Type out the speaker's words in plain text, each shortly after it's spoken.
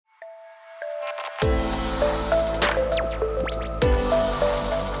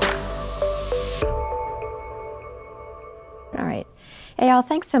All right. Eyal,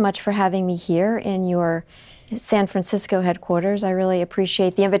 thanks so much for having me here in your San Francisco headquarters. I really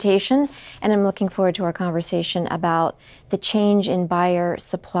appreciate the invitation, and I'm looking forward to our conversation about the change in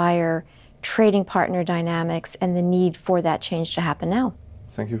buyer-supplier trading partner dynamics and the need for that change to happen now.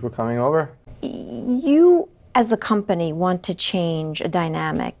 Thank you for coming over. You, as a company, want to change a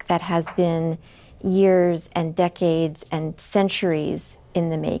dynamic that has been years and decades and centuries in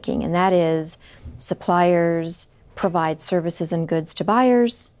the making, and that is suppliers provide services and goods to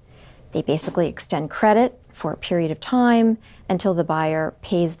buyers. They basically extend credit for a period of time until the buyer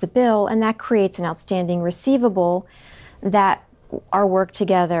pays the bill, and that creates an outstanding receivable that our work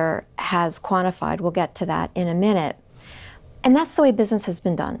together has quantified. We'll get to that in a minute. And that's the way business has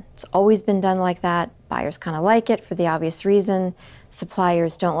been done. It's always been done like that. Buyers kind of like it for the obvious reason.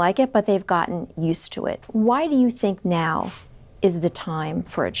 Suppliers don't like it, but they've gotten used to it. Why do you think now is the time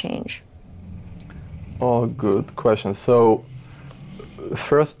for a change? Oh, good question. So,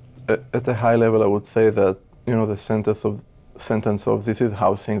 first, at a high level, I would say that the sentence of this is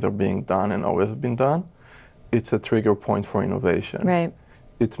how things are being done and always been done. It's a trigger point for innovation. Right.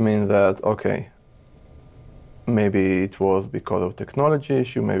 It means that maybe it was because of technology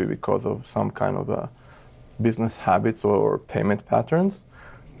issue, maybe because of some kind of business habits or payment patterns,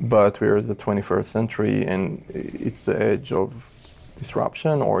 but we're in the 21st century and it's the edge of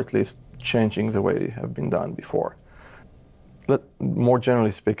disruption, or at least changing the way it have been done before. More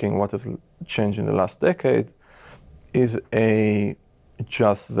generally speaking, what has changed in the last decade is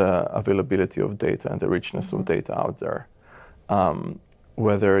just the availability of data and the richness of data out there.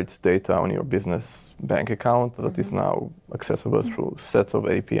 Whether it's data on your business bank account that is now accessible through sets of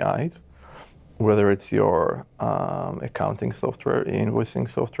APIs, whether it's your accounting software, invoicing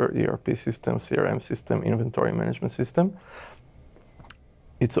software, ERP system, CRM system, inventory management system,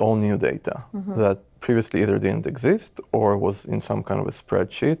 it's all new data that previously either didn't exist or was in some kind of a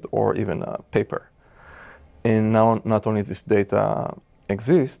spreadsheet or even a paper. And now not only this data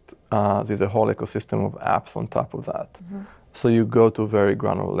exists, there's a whole ecosystem of apps on top of that. So you go to a very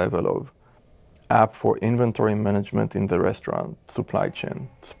granular level of app for inventory management in the restaurant supply chain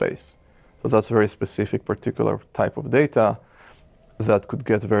space. So that's a very specific, particular type of data that could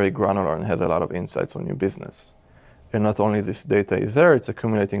get very granular and has a lot of insights on your business. And not only this data is there, it's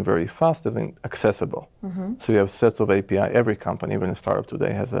accumulating very fast and accessible. So you have sets of API. Every company, even a startup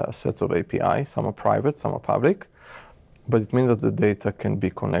today, has sets of API. Some are private, some are public. But it means that the data can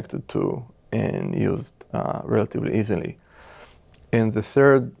be connected to and used relatively easily. And the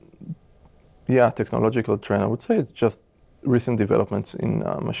third, technological trend, I would say it's just recent developments in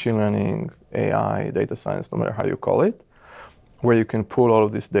machine learning, AI, data science, no matter how you call it, where you can pull all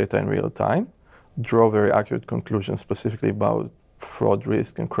of this data in real time, draw very accurate conclusions specifically about fraud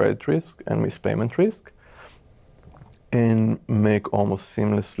risk and credit risk and mispayment risk, and make almost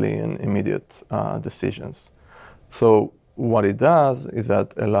seamlessly and immediate decisions. So what it does is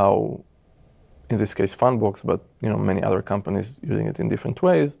that allow, in this case Fundbox, but many other companies using it in different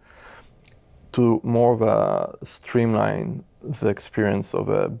ways, to more of a streamline the experience of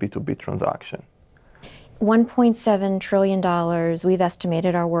a B2B transaction. $1.7 trillion, we've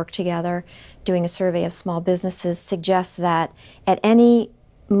estimated our work together, doing a survey of small businesses, suggests that at any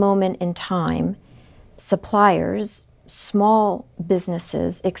moment in time, suppliers, small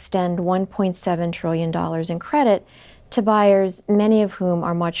businesses, extend $1.7 trillion in credit to buyers, many of whom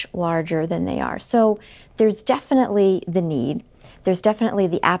are much larger than they are. So there's definitely the need. There's definitely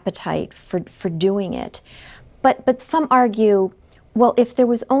the appetite for doing it. But some argue, well, if there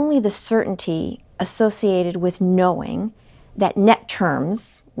was only the certainty associated with knowing that net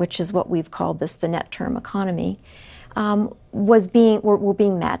terms, which is what we've called this, the net term economy, were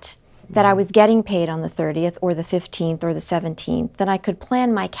being met, that I was getting paid on the 30th or the 15th or the 17th, then I could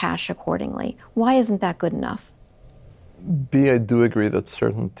plan my cash accordingly. Why isn't that good enough? B, I do agree that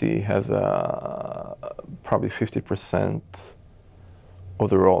certainty has probably 50% of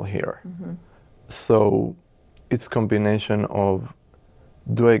the role here. So it's combination of,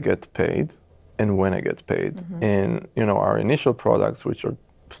 do I get paid and when I get paid? And our initial products, which are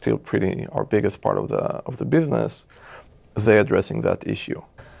still our biggest part of the business, they're addressing that issue.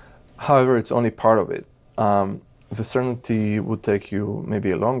 However, it's only part of it. The certainty would take you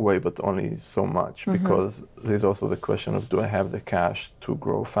maybe a long way, but only so much, because there's also the question of, do I have the cash to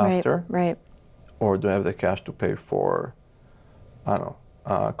grow faster? Right. Or do I have the cash to pay for,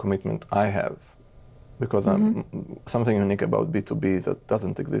 commitment I have? Because something unique about B2B that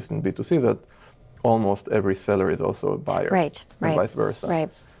doesn't exist in B2C, that almost every seller is also a buyer. Right. And vice versa. Right.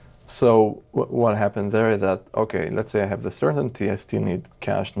 So what happens there is that, okay, let's say I have the certainty, I still need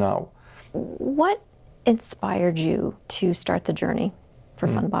cash now. What inspired you to start the journey for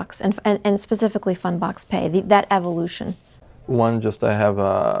Fundbox and specifically Fundbox Pay, that evolution? One, just I have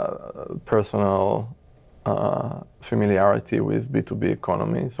a personal familiarity with B2B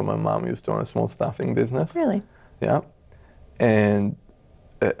economy. So my mom used to own a small staffing business. Really? Yeah. And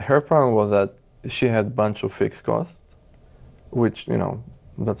her problem was that she had a bunch of fixed costs, which,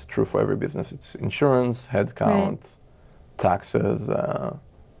 that's true for every business. It's insurance, headcount, taxes,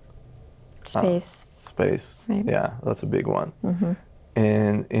 space. Space. Right. Yeah, that's a big one.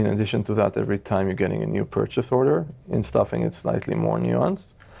 And in addition to that, every time you're getting a new purchase order, in staffing it's slightly more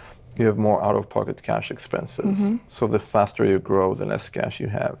nuanced. You have more out-of-pocket cash expenses. So the faster you grow, the less cash you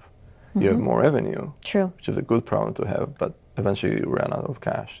have. You have more revenue, True. which is a good problem to have, but eventually you run out of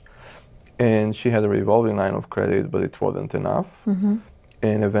cash. And she had a revolving line of credit, but it wasn't enough.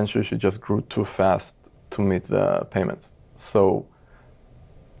 And eventually she just grew too fast to meet the payments. So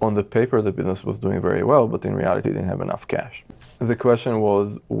on the paper, the business was doing very well, but in reality, it didn't have enough cash. The question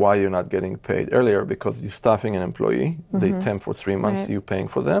was why you're not getting paid earlier, because you're staffing an employee, they temp for 3 months, you're paying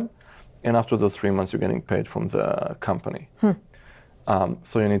for them, and after those 3 months, you're getting paid from the company.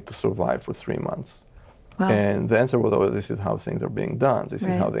 So you need to survive for 3 months. Wow. And the answer was, oh, this is how things are being done. This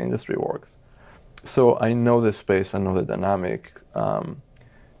is how the industry works. So I know the space, I know the dynamic,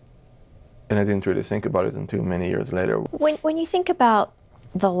 and I didn't really think about it until many years later. When you think about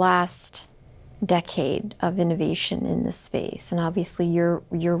the last decade of innovation in this space, and obviously your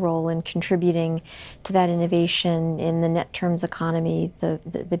role in contributing to that innovation in the net terms economy, the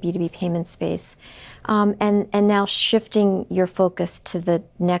B2B payment space, and now shifting your focus to the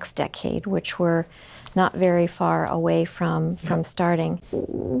next decade, which we're not very far away from starting.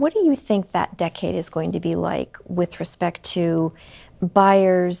 What do you think that decade is going to be like with respect to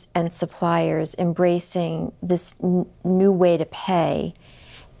buyers and suppliers embracing this new way to pay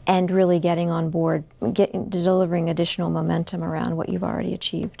and really getting on board, delivering additional momentum around what you've already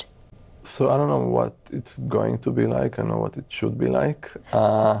achieved? So I don't know what it's going to be like. I know what it should be like.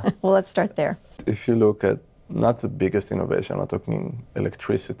 Well, let's start there. If you look at not the biggest innovation, I'm not talking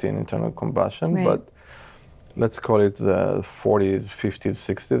electricity and internal combustion, but let's call it the 40s, 50s,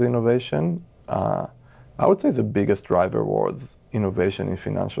 60s innovation. I would say the biggest driver was innovation in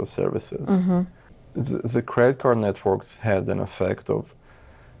financial services. The credit card networks had an effect of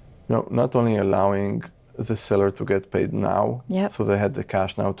not only allowing the seller to get paid now, so they had the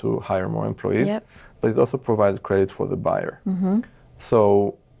cash now to hire more employees, but it also provided credit for the buyer.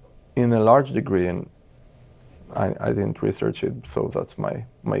 So in a large degree, and I didn't research it, so that's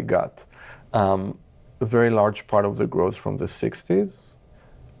my gut, a very large part of the growth from the 60s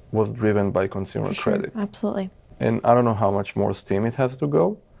was driven by consumer credit. Absolutely. And I don't know how much more steam it has to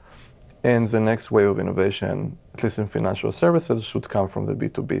go. And the next wave of innovation, at least in financial services, should come from the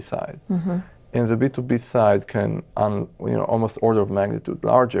B2B side. And the B2B side can, almost order of magnitude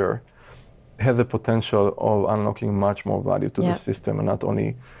larger, has the potential of unlocking much more value to the system and not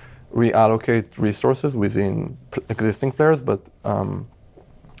only reallocate resources within existing players, but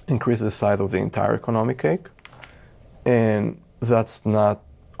increase the size of the entire economic cake. And that's not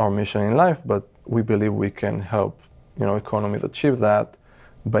our mission in life, but we believe we can help economies achieve that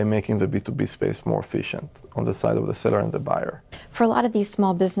by making the B2B space more efficient on the side of the seller and the buyer. For a lot of these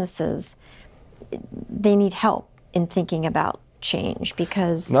small businesses, they need help in thinking about change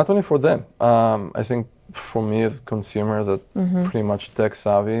because... Not only for them. I think for me as a consumer that pretty much tech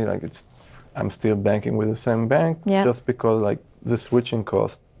savvy, I'm still banking with the same bank just because the switching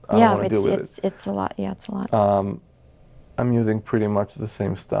cost, I don't want to deal with it. It's a lot. Yeah, it's a lot. I'm using pretty much the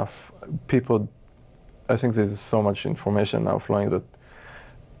same stuff. I think there's so much information now flowing that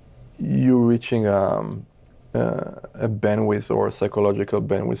you're reaching a bandwidth or a psychological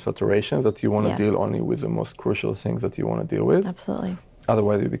bandwidth saturation that you want to deal only with the most crucial things that you want to deal with. Absolutely.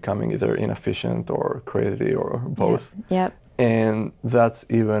 Otherwise, you're becoming either inefficient or crazy or both. Yep. And that's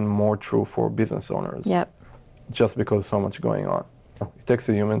even more true for business owners. Yep. Just because so much going on. It takes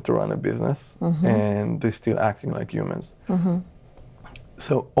a human to run a business, and they're still acting like humans.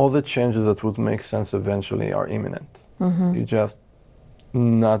 So all the changes that would make sense eventually are imminent. You're just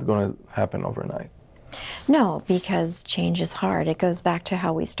not going to happen overnight. No, because change is hard. It goes back to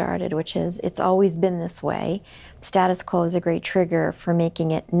how we started, which is it's always been this way. Status quo is a great trigger for making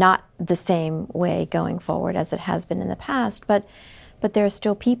it not the same way going forward as it has been in the past, but there are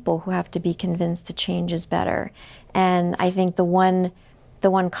still people who have to be convinced the change is better. And I think the one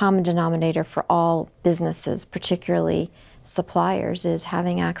common denominator for all businesses, particularly suppliers, is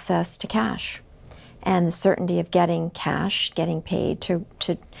having access to cash. and the certainty of getting cash, getting paid to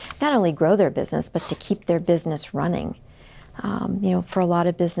not only grow their business, but to keep their business running. For a lot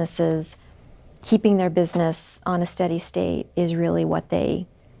of businesses, keeping their business on a steady state is really what they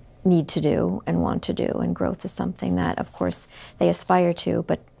need to do and want to do, and growth is something that, of course, they aspire to,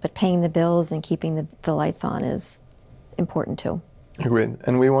 but paying the bills and keeping the lights on is important too. Agreed.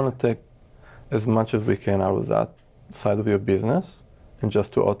 And we want to take as much as we can out of that side of your business and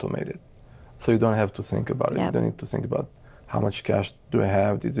just to automate it. So you don't have to think about it. Yep. You don't need to think about how much cash do I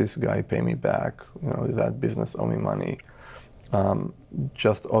have? Did this guy pay me back? Did that business owe me money?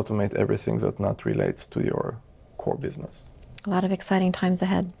 Just automate everything that not relates to your core business. A lot of exciting times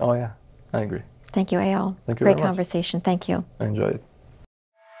ahead. Oh yeah, I agree. Thank you, Eyal. Thank you Great very much. conversation. Thank you. I enjoyed it.